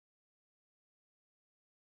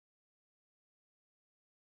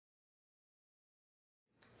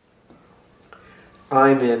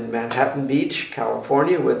I'm in Manhattan Beach,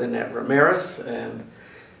 California with Annette Ramirez, and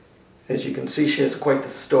as you can see, she has quite the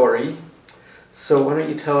story. So why don't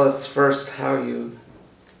you tell us first how you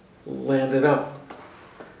landed up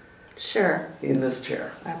in this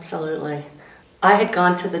chair? Absolutely. I had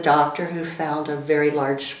gone to the doctor who found a very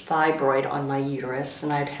large fibroid on my uterus,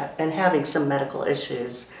 and I'd been having some medical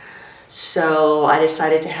issues. So I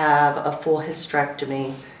decided to have a full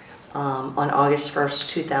hysterectomy on August 1st,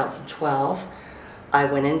 2012. I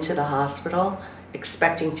went into the hospital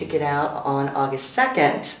expecting to get out on August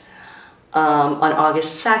 2nd. On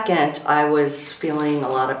August 2nd, I was feeling a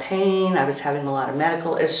lot of pain. I was having a lot of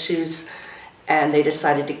medical issues, and they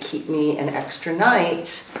decided to keep me an extra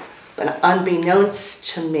night. But unbeknownst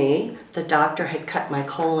to me, the doctor had cut my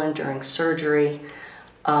colon during surgery,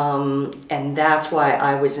 and that's why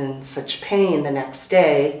I was in such pain the next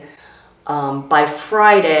day. By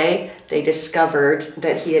Friday, they discovered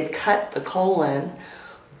that he had cut the colon,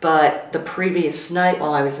 but the previous night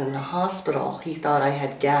while I was in the hospital, he thought I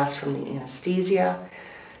had gas from the anesthesia,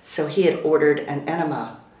 so he had ordered an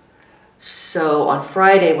enema. So on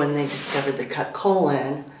Friday, when they discovered the cut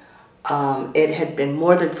colon, it had been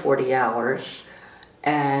more than 40 hours,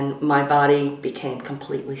 and my body became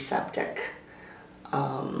completely septic.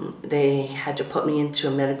 They had to put me into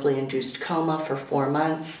a medically induced coma for 4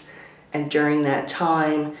 months. And during that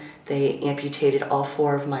time, they amputated all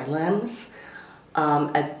 4 of my limbs.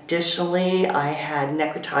 Additionally, I had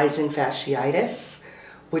necrotizing fasciitis,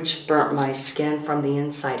 which burnt my skin from the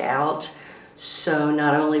inside out. So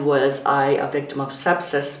not only was I a victim of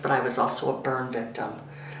sepsis, but I was also a burn victim.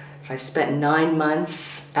 So I spent 9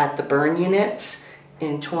 months at the burn unit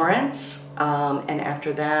in Torrance, and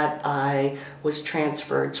after that, I was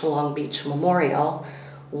transferred to Long Beach Memorial,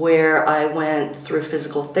 where I went through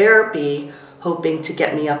physical therapy, hoping to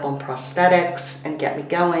get me up on prosthetics and get me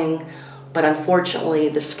going. But unfortunately,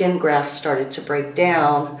 the skin graft started to break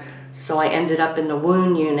down, so I ended up in the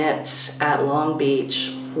wound unit at Long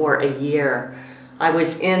Beach for a year. I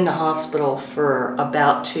was in the hospital for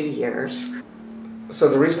about 2 years. So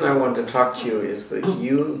the reason I wanted to talk to you is that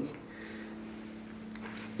you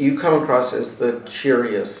come across as the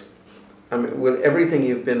cheeriest. I mean, with everything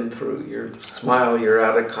you've been through, your smile, you're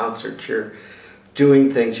at a concert, you're doing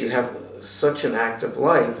things, you have such an active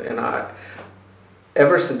life. And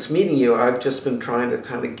ever since meeting you, I've just been trying to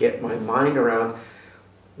kind of get my mind around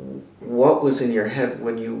what was in your head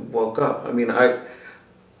when you woke up. I mean,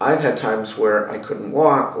 I've had times where I couldn't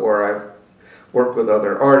walk, or I've worked with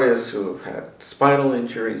other artists who have had spinal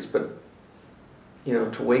injuries, but you know,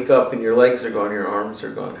 to wake up and your legs are gone, your arms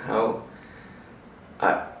are gone,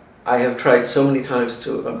 I have tried so many times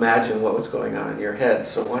to imagine what was going on in your head.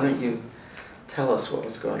 So why don't you tell us what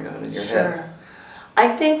was going on in your head? Sure.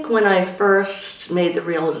 I think when I first made the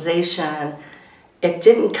realization, it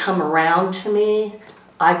didn't come around to me.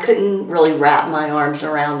 I couldn't really wrap my arms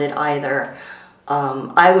around it either.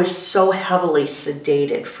 I was so heavily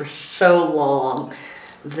sedated for so long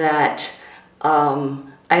that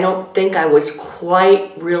I don't think I was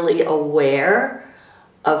quite really aware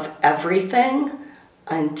of everything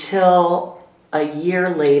until a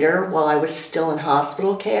year later, while I was still in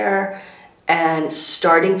hospital care and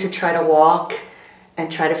starting to try to walk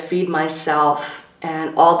and try to feed myself,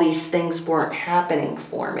 and all these things weren't happening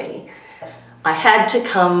for me. I had to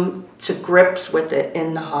come to grips with it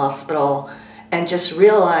in the hospital and just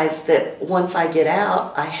realize that once I get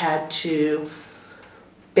out, I had to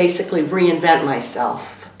basically reinvent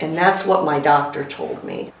myself. And that's what my doctor told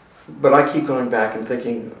me. But I keep going back and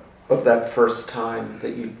thinking of that first time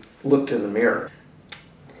that you looked in the mirror.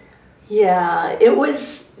 Yeah, it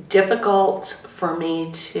was difficult for me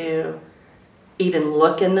to even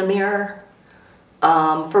look in the mirror.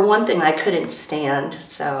 For one thing, I couldn't stand,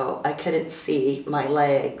 so I couldn't see my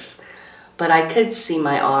legs, but I could see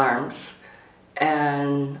my arms.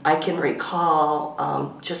 And I can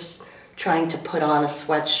recall just trying to put on a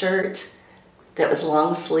sweatshirt that was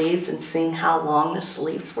long sleeves and seeing how long the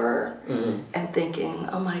sleeves were, and thinking,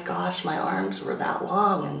 oh my gosh, my arms were that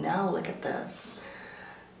long, and now look at this.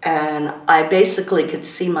 And I basically could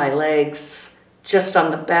see my legs just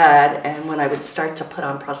on the bed, and when I would start to put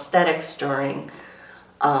on prosthetics during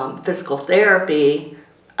physical therapy,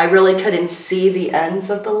 I really couldn't see the ends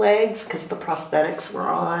of the legs because the prosthetics were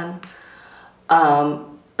on.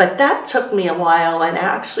 But that took me a while, and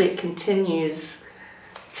actually it continues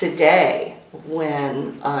today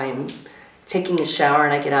when I'm taking a shower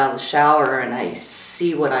and I get out of the shower and I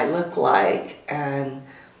see what I look like, and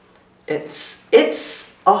it's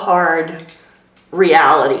a hard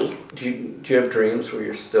reality. Do you have dreams where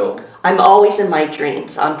you're still? I'm always in my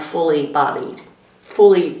dreams. I'm fully bodied,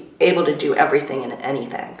 fully able to do everything and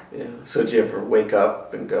anything. Yeah. So did you ever wake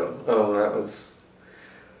up and go, oh, that was...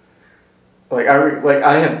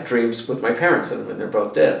 I have dreams with my parents and they're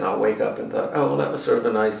both dead, and I'll wake up and thought, oh, well, that was sort of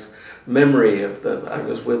a nice memory of I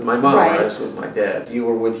was with my mom, Right. I was with my dad, you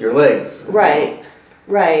were with your legs. Right,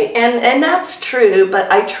 right. And that's true,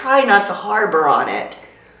 but I try not to harbor on it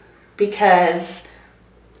because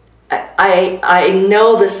I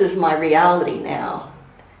know this is my reality now.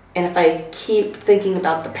 And if I keep thinking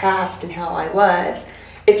about the past and how I was,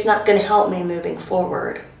 it's not going to help me moving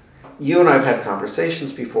forward. You and I have had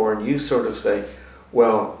conversations before, and you sort of say,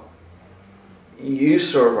 well, you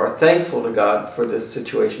sort of are thankful to God for this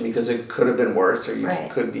situation because it could have been worse, or you Right.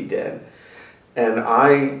 could be dead. And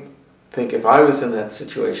I think if I was in that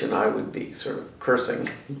situation, I would be sort of cursing.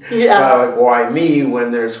 Yeah. God, like, why me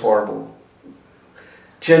when there's horrible,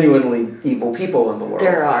 genuinely evil people in the world?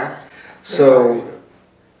 There are. So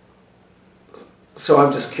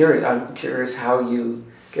I'm just curious. I'm curious how you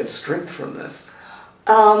get strength from this.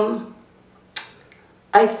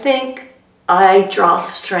 I think I draw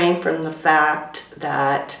strength from the fact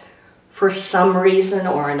that for some reason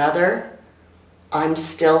or another, I'm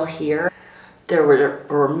still here. There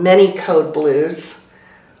were many code blues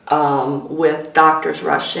with doctors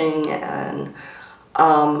rushing, and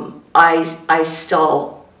I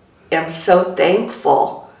still am so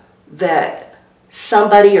thankful that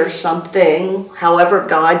somebody or something, however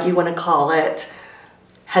God you want to call it,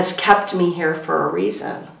 has kept me here for a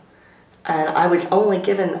reason. And I was only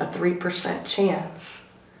given a 3% chance.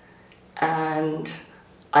 And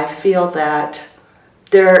I feel that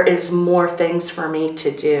there is more things for me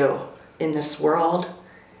to do in this world,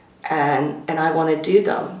 and I want to do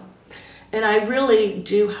them. And I really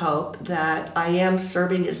do hope that I am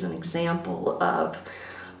serving as an example of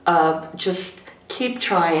just keep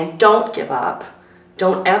trying, don't give up,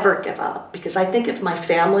 don't ever give up. Because I think if my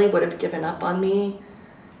family would have given up on me,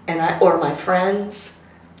 or my friends,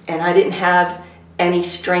 and I didn't have any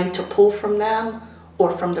strength to pull from them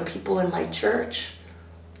or from the people in my church,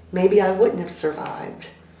 maybe I wouldn't have survived.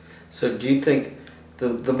 So do you think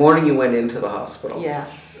the morning you went into the hospital,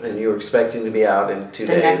 Yes. and you were expecting to be out in 2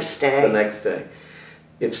 days, The next day,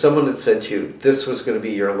 if someone had said to you, this was going to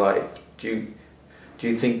be your life, do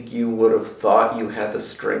you think you would have thought you had the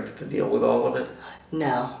strength to deal with all of it?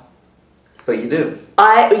 No. But you do.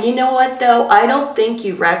 You know what though? I don't think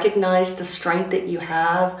you recognize the strength that you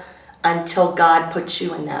have until God puts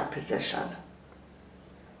you in that position.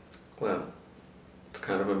 Well, it's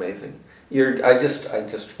kind of amazing. I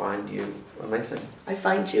just find you amazing. I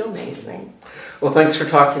find you amazing. Well, thanks for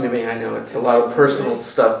talking to me. I know it's a lot of personal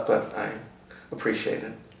stuff, but I appreciate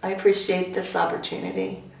it. I appreciate this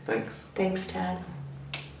opportunity. Thanks. Thanks, Ted.